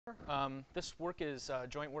This work is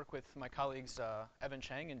joint work with my colleagues Evan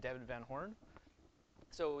Chang and David Van Horn.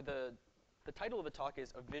 So the title of the talk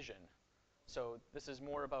is A Vision. So this is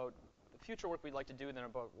more about the future work we'd like to do than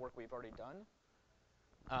about work we've already done.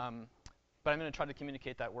 But I'm going to try to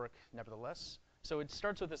communicate that work nevertheless. So it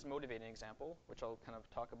starts with this motivating example, which I'll kind of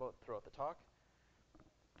talk about throughout the talk.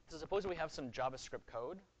 So suppose we have some JavaScript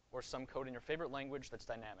code or some code in your favorite language that's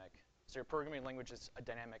dynamic. So your programming language is a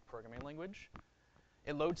dynamic programming language.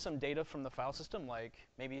 It loads some data from the file system, like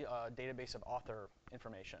maybe a database of author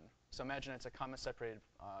information. So imagine it's a comma-separated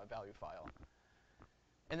value file.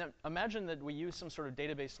 And then imagine that we use some sort of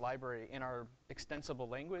database library in our extensible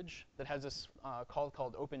language that has this call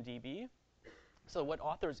called OpenDB. So what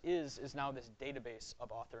authors is now this database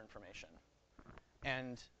of author information.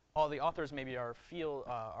 And all the authors maybe are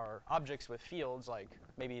objects with fields, like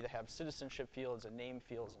maybe they have citizenship fields and name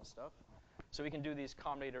fields and stuff. So we can do these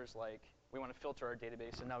combinators like we want to filter our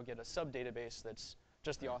database and now get a sub-database that's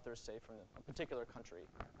just the authors, say, from a particular country.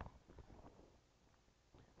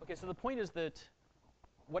 OK, so the point is that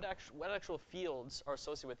what actual fields are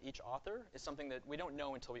associated with each author is something that we don't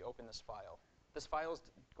know until we open this file. This file is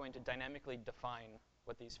going to dynamically define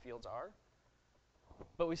what these fields are.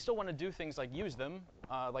 But we still want to do things like use them,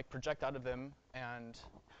 like project out of them, and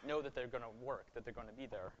know that they're going to work, that they're going to be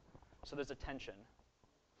there. So there's a tension.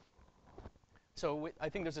 So I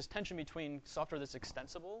think there's this tension between software that's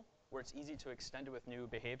extensible, where it's easy to extend it with new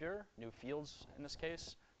behavior, new fields in this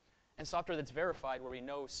case, and software that's verified, where we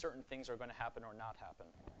know certain things are going to happen or not happen.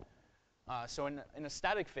 So in a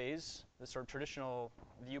static phase, the sort of traditional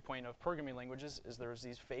viewpoint of programming languages is there's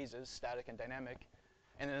these phases, static and dynamic.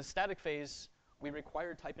 And in a static phase, we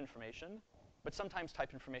require type information, but sometimes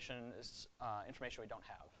type information is information we don't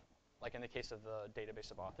have, like in the case of the database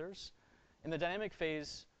of authors. In the dynamic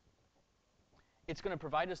phase, it's going to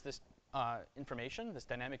provide us this information, this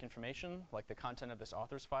dynamic information, like the content of this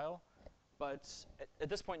author's file. But at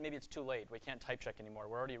this point, maybe it's too late. We can't type check anymore.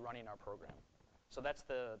 We're already running our program. So that's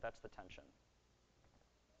the tension.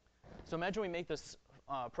 So imagine we make this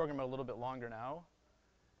program a little bit longer now.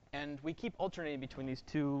 And we keep alternating between these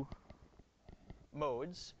two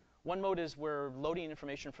modes. One mode is we're loading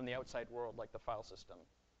information from the outside world, like the file system.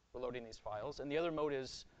 We're loading these files. And the other mode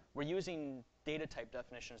is we're using data type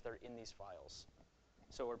definitions that are in these files.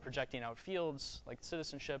 So we're projecting out fields, like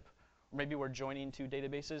citizenship. Or maybe we're joining two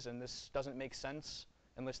databases, and this doesn't make sense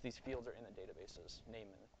unless these fields are in the databases, name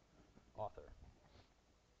and author.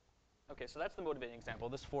 OK, so that's the motivating example,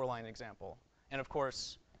 this 4-line example. And of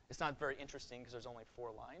course, it's not very interesting because there's only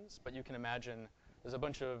 4 lines. But you can imagine there's a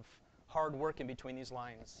bunch of hard work in between these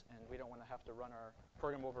lines, and we don't want to have to run our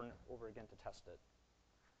program over and over again to test it.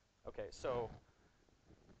 OK, so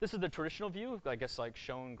this is the traditional view, I guess, like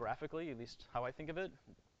shown graphically, at least how I think of it.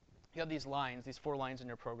 You have these lines, these 4 lines in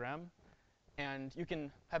your program. And you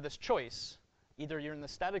can have this choice. Either you're in the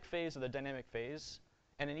static phase or the dynamic phase.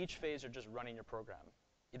 And in each phase, you're just running your program,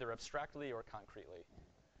 either abstractly or concretely.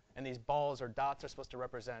 And these balls or dots are supposed to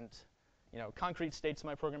represent concrete states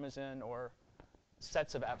my program is in, or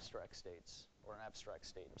sets of abstract states, or an abstract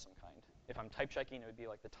state of some kind. If I'm type checking, it would be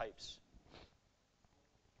like the types.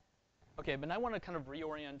 OK, but now I want to kind of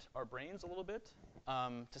reorient our brains a little bit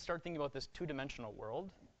to start thinking about this 2-dimensional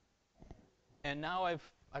world. And now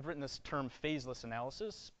I've written this term phaseless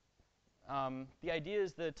analysis. The idea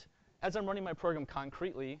is that as I'm running my program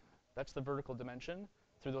concretely, that's the vertical dimension,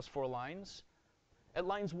 through those 4 lines. At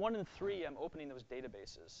lines 1 and 3, I'm opening those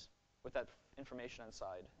databases with that information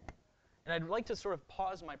inside. And I'd like to sort of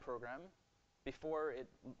pause my program before it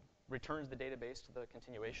returns the database to the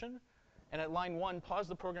continuation. And at line 1, pause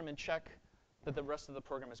the program and check that the rest of the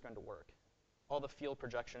program is going to work. All the field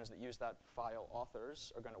projections that use that file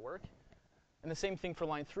authors are going to work. And the same thing for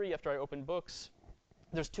line 3. After I open books,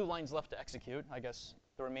 there's 2 lines left to execute, I guess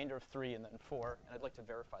the remainder of 3 and then 4. And I'd like to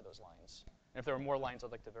verify those lines. And if there are more lines,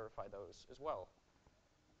 I'd like to verify those as well.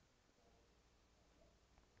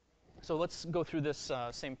 So let's go through this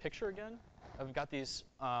same picture again. I've got these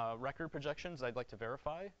record projections I'd like to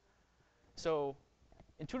verify. So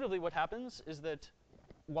intuitively, what happens is that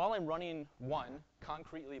while I'm running 1,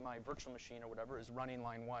 concretely my virtual machine or whatever is running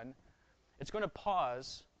line 1, it's going to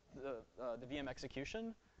pause the VM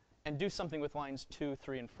execution and do something with lines 2,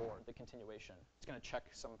 3, and 4, the continuation. It's going to check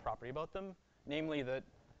some property about them, namely that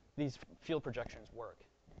these field projections work.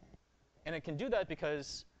 And it can do that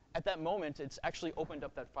because at that moment, it's actually opened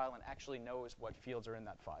up that file and actually knows what fields are in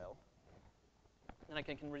that file. And I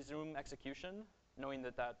can resume execution, knowing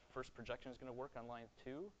that that first projection is going to work on line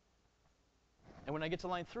 2. And when I get to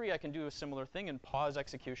line 3, I can do a similar thing and pause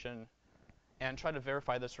execution and try to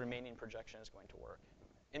verify this remaining projection is going to work.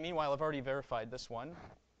 And meanwhile, I've already verified this one.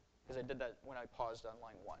 because I did that when I paused on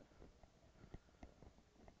line 1.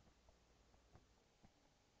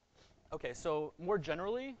 OK, so more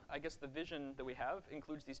generally, I guess the vision that we have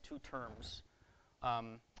includes these two terms.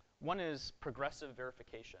 One is progressive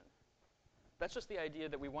verification. That's just the idea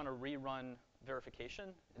that we want to rerun verification,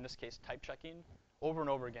 in this case type checking, over and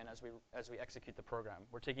over again as we execute the program.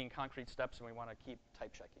 We're taking concrete steps, and we want to keep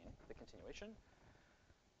type checking the continuation.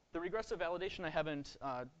 The regressive validation I haven't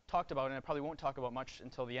talked about, and I probably won't talk about much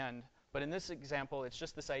until the end. But in this example, it's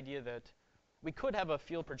just this idea that we could have a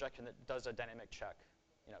field projection that does a dynamic check.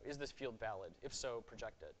 You know, is this field valid? If so,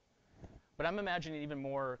 project it. But I'm imagining even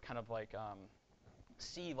more kind of like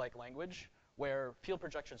C-like language, where field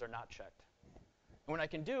projections are not checked. And what I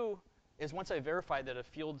can do is once I verify that a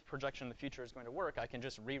field projection in the future is going to work, I can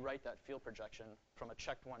just rewrite that field projection from a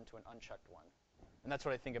checked one to an unchecked one. And that's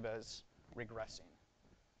what I think of as regressing.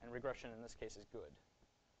 And regression in this case is good,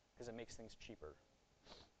 because it makes things cheaper.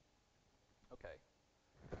 OK.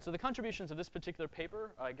 So the contributions of this particular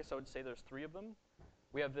paper, I guess I would say there's 3 of them.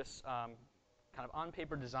 We have this kind of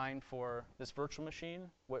on-paper design for this virtual machine,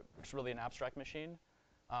 which is really an abstract machine.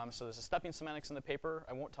 So there's a stepping semantics in the paper.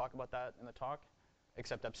 I won't talk about that in the talk,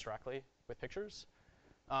 except abstractly with pictures.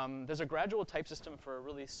 There's a gradual type system for a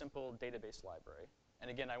really simple database library. And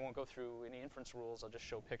again, I won't go through any inference rules. I'll just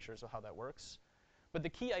show pictures of how that works. But the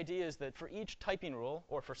key idea is that for each typing rule,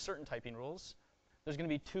 or for certain typing rules, there's going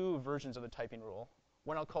to be 2 versions of the typing rule.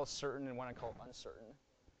 One I'll call certain and one I'll call uncertain.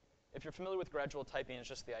 If you're familiar with gradual typing, it's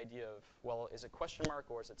just the idea of, well, is it question mark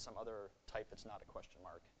or is it some other type that's not a question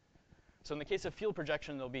mark? So in the case of field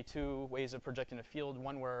projection, there'll be 2 ways of projecting a field,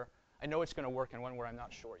 one where I know it's going to work and one where I'm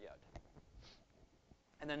not sure yet.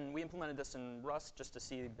 And then we implemented this in Rust just to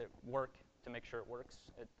see that work, to make sure it works.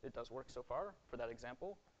 It does work so far for that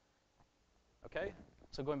example. OK,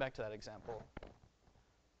 so going back to that example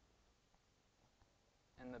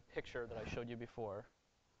and the picture that I showed you before.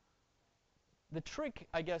 The trick,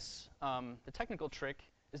 I guess, the technical trick,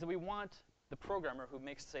 is that we want the programmer who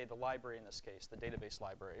makes, say, the library in this case, the database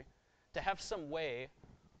library, to have some way,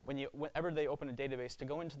 whenever they open a database, to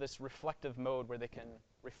go into this reflective mode where they can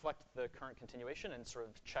reflect the current continuation and sort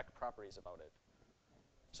of check properties about it.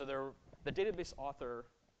 So the database author,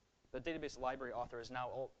 the database library author, is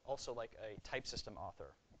now also like a type system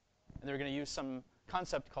author. And they're going to use some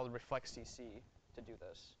concept called reflexcc to do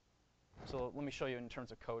this. So let me show you in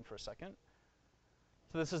terms of code for a second.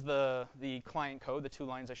 So this is the client code, the 2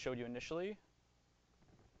 lines I showed you initially.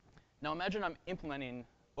 Now imagine I'm implementing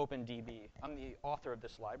OpenDB. I'm the author of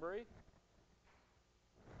this library.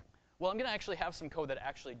 Well, I'm going to actually have some code that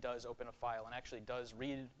actually does open a file and actually does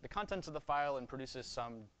read the contents of the file and produces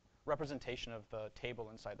some representation of the table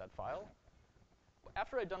inside that file.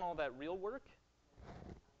 After I've done all that real work,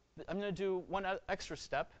 I'm going to do one extra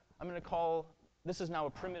step. I'm going to call, this is now a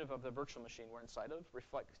primitive of the virtual machine we're inside of,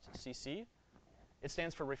 reflexcc. It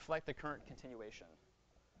stands for reflect the current continuation.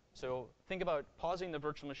 So think about pausing the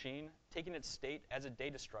virtual machine, taking its state as a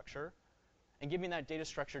data structure, and giving that data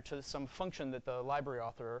structure to some function that the library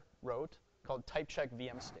author wrote called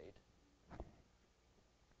typecheckVMState.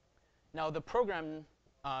 Now the program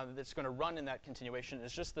that's going to run in that continuation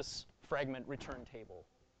is just this fragment return table.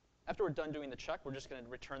 After we're done doing the check, we're just going to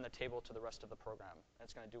return the table to the rest of the program. And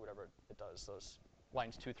it's going to do whatever it does, those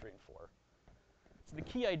lines 2, 3, and 4. So the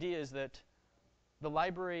key idea is that the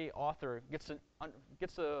library author gets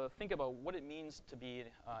to think about what it means to be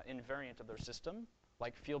invariant of their system,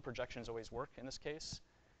 like field projections always work in this case.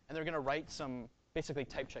 And they're going to write some basically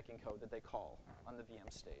type checking code that they call on the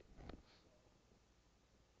VM state.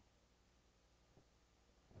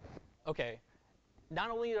 OK,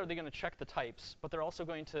 not only are they going to check the types, but they're also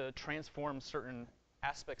going to transform certain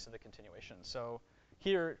aspects of the continuation. So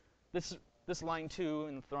here, this line 2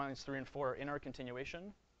 and lines 3 and 4 are in our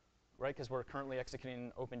continuation, right? Because we're currently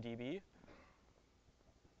executing OpenDB.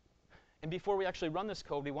 And before we actually run this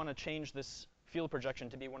code, we want to change this field projection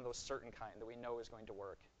to be one of those certain kind that we know is going to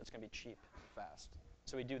work. That's going to be cheap, fast.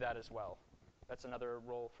 So we do that as well. That's another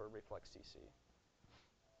role for reflexcc.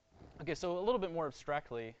 OK, so a little bit more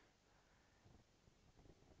abstractly,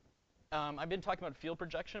 I've been talking about field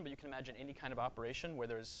projection, but you can imagine any kind of operation where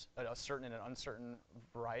there's a certain and an uncertain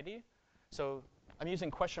variety. So I'm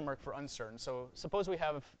using question mark for uncertain. So suppose we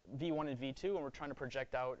have v1 and v2, and we're trying to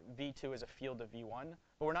project out v2 as a field of v1,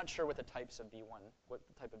 but we're not sure what the types of v1, what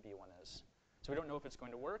the type of v1 is. So we don't know if it's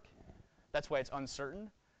going to work. That's why it's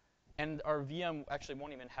uncertain. And our VM actually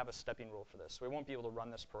won't even have a stepping rule for this, so we won't be able to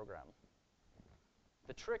run this program.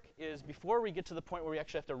 The trick is before we get to the point where we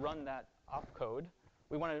actually have to run that opcode,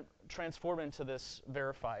 we want to transform into this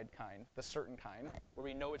verified kind, the certain kind, where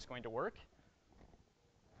we know it's going to work.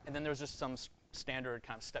 And then there's just some standard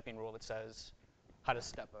kind of stepping rule that says how to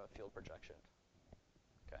step a field projection.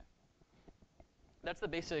 Okay. That's the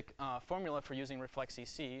basic formula for using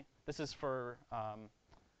reflexec. This is for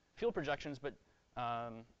field projections, but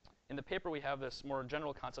in the paper we have this more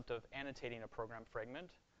general concept of annotating a program fragment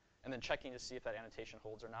and then checking to see if that annotation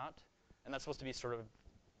holds or not. And that's supposed to be sort of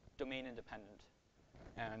domain independent.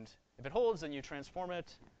 And if it holds, then you transform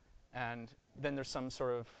it, and then there's some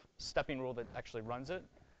sort of stepping rule that actually runs it.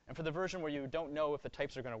 And for the version where you don't know if the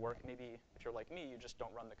types are going to work, maybe if you're like me, you just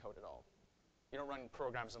don't run the code at all. You don't run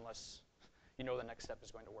programs unless you know the next step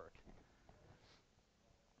is going to work.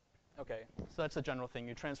 OK, so that's a general thing.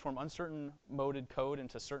 You transform uncertain moded code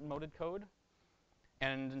into certain moded code.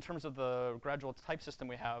 And in terms of the gradual type system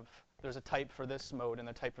we have, there's a type for this mode and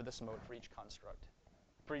a type for this mode for each construct.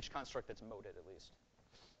 For each construct that's moded, at least.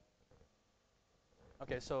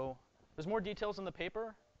 OK, so there's more details in the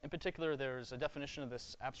paper. In particular, there's a definition of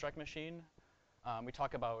this abstract machine. We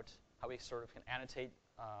talk about how we sort of can annotate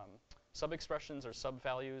sub-expressions or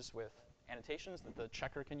sub-values with annotations that the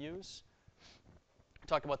checker can use. We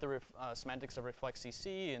talk about the semantics of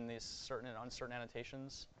reflexec and these certain and uncertain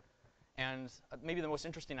annotations. And maybe the most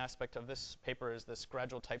interesting aspect of this paper is this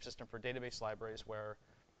gradual type system for database libraries, where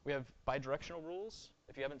we have bidirectional rules.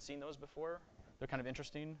 If you haven't seen those before, they're kind of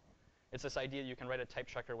interesting. It's this idea you can write a type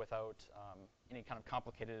checker without any kind of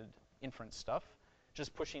complicated inference stuff,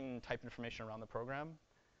 just pushing type information around the program.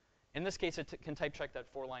 In this case, it can type check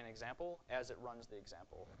that 4-line example as it runs the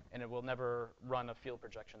example. And it will never run a field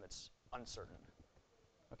projection that's uncertain.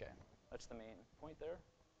 OK, that's the main point there.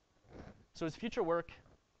 So as future work,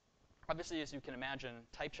 obviously, as you can imagine,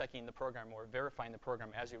 type checking the program or verifying the program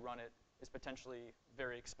as you run it is potentially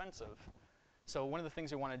very expensive. So one of the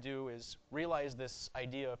things we want to do is realize this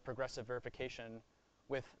idea of progressive verification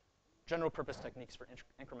with general purpose techniques for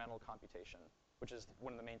incremental computation, which is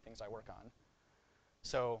one of the main things I work on.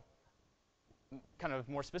 So kind of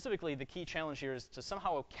more specifically, the key challenge here is to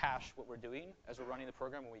somehow cache what we're doing as we're running the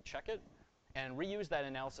program when we check it, and reuse that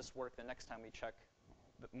analysis work the next time we check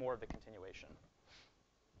more of the continuation.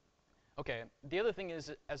 OK, the other thing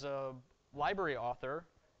is, as a library author,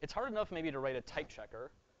 it's hard enough maybe to write a type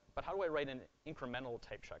checker, but how do I write an incremental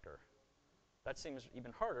type checker? That seems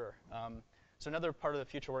even harder. So another part of the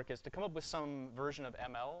future work is to come up with some version of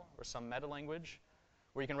ML or some meta language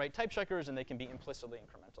where you can write type checkers and they can be implicitly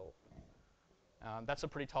incremental. That's a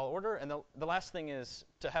pretty tall order. And the last thing is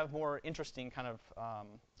to have more interesting kind of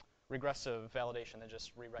regressive validation than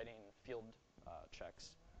just rewriting field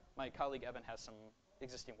checks. My colleague Evan has some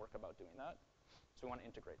existing work about doing that. So we want to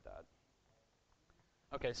integrate that.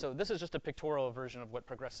 OK, so this is just a pictorial version of what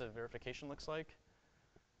progressive verification looks like.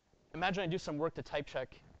 Imagine I do some work to type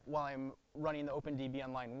check while I'm running the OpenDB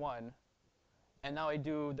on line 1. And now I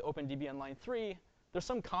do the OpenDB on line 3. There's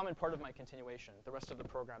some common part of my continuation, the rest of the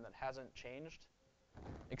program, that hasn't changed,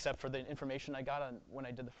 except for the information I got on when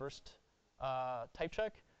I did the first type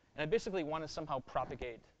check. And I basically want to somehow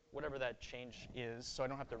propagate whatever that change is so I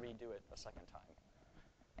don't have to redo it a second time.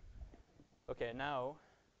 OK, now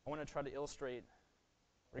I want to try to illustrate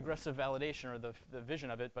regressive validation, or the vision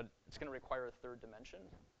of it, but it's going to require a third dimension.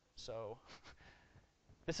 So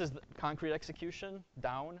this is the concrete execution,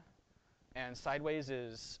 down. And sideways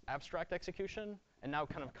is abstract execution. And now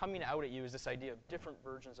kind of coming out at you is this idea of different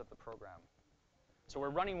versions of the program. So we're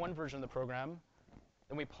running one version of the program.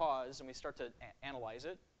 Then we pause, and we start to analyze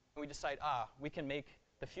it. And we decide, we can make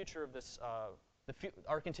the future of this,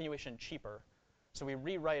 our continuation cheaper. So we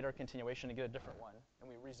rewrite our continuation to get a different one. And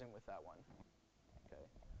we resume with that one.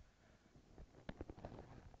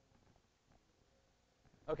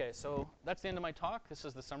 OK, so that's the end of my talk. This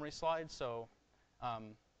is the summary slide. So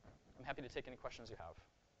I'm happy to take any questions you have.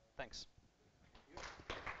 Thanks.